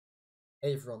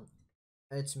Hey everyone,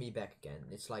 it's me back again.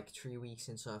 It's like 3 weeks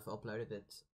since I've uploaded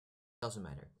it. Doesn't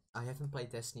matter. I haven't played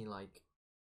Destiny like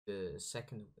the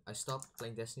second. I stopped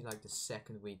playing Destiny like the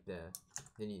second week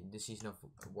the season of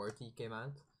Warty came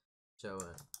out. So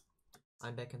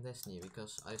I'm back in Destiny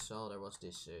because I saw there was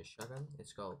this shotgun.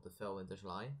 It's called the Felwinter's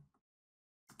Lie,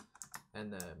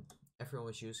 and everyone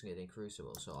was using it in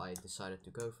Crucible. So I decided to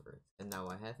go for it, and now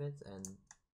I have it, and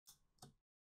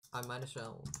I might as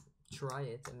well try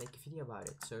it and make a video about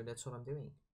it. So that's what I'm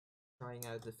doing. Trying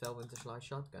out the Felwinter's Lie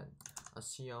shotgun. I'll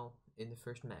see y'all in the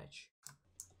first match.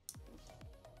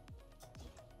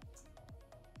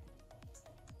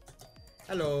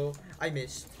 Hello, I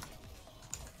missed.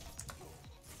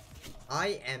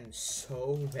 I am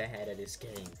so bad at this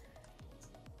game.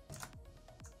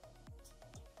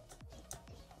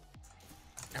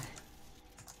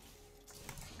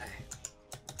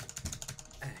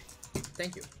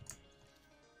 Thank you.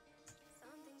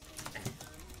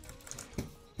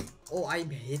 Oh, I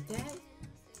hit that?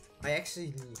 I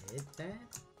actually hit that?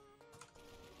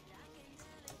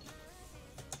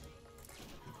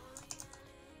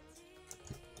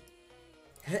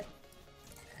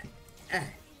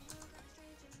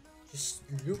 Just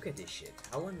look at this shit.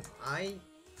 How am I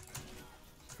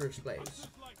first place?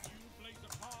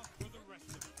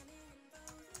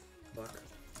 Fuck.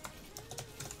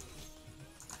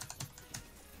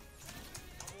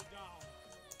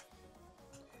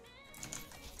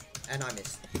 And I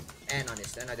missed. And I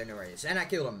missed. And I don't know where he is. And I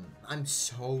killed him. I'm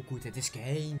so good at this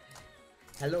game.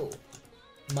 Hello,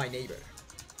 my neighbor.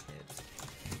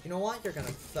 You know what? You're gonna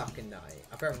fucking die.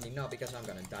 Apparently not, because I'm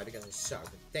gonna die because I suck.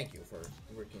 But thank you for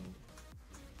working.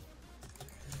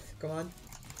 Come on.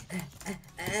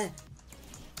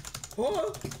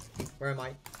 Oh! Where am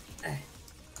I?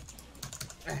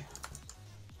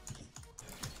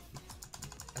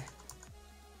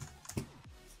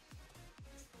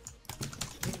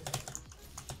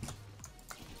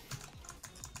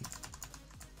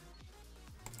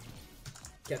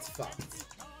 Get fucked.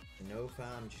 Nova,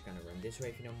 I'm just gonna run this way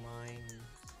if you don't mind.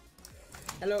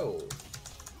 Hello,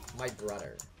 my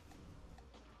brother.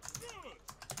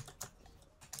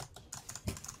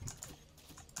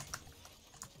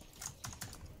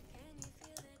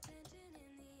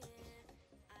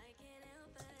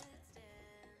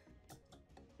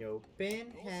 Yo,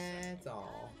 pinhead.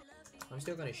 Oh, I'm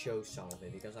still gonna show some of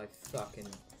it because I fucking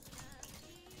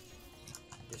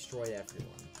destroy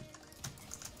everyone.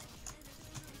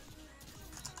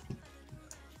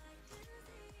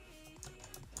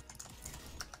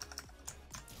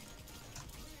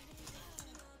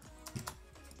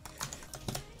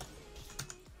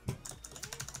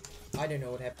 I don't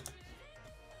know what happened.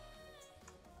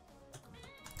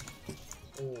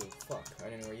 Oh fuck, I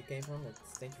don't know where you came from, but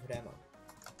thank you for the ammo.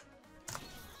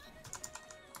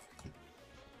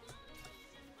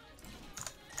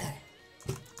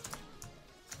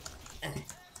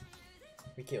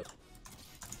 We killed.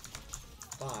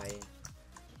 Bye.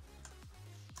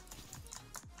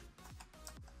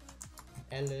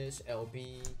 Alice,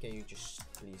 LB, can you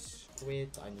just please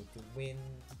quit? I need to win.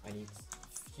 I need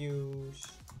fuse.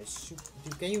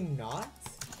 Dude, can you not?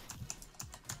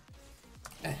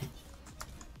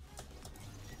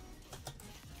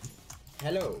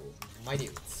 Hello, my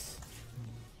dudes.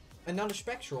 Another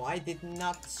spectral. I did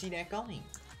not see that coming.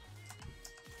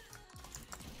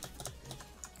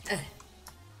 And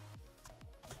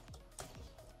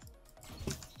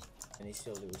he's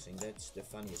still losing. That's the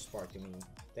funniest part to me.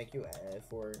 Thank you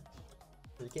for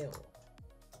the kill.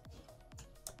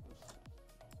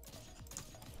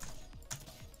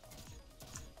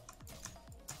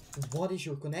 What is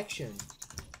your connection?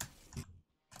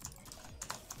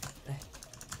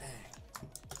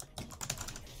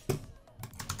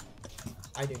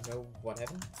 I don't know what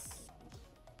happened.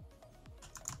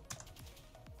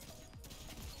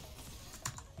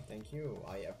 Thank you.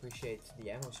 I appreciate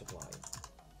the ammo supply.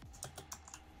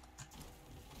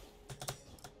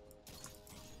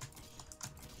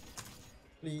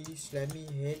 Please let me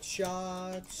hit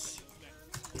shots.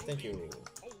 Thank you.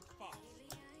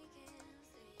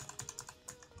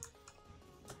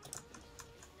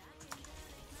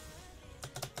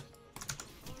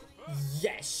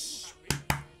 Yes!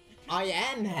 I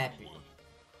am happy.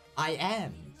 I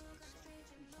am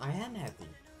happy.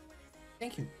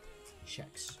 Thank you,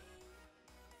 Shax,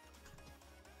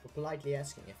 for politely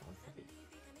asking if I'm happy.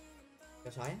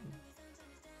 Because I am.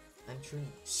 I'm truly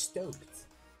stoked,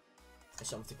 as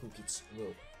some of the cool kids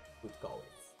would call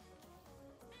it.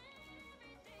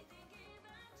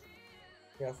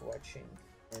 Thank you for watching,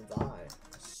 and I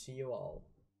see you all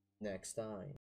next time.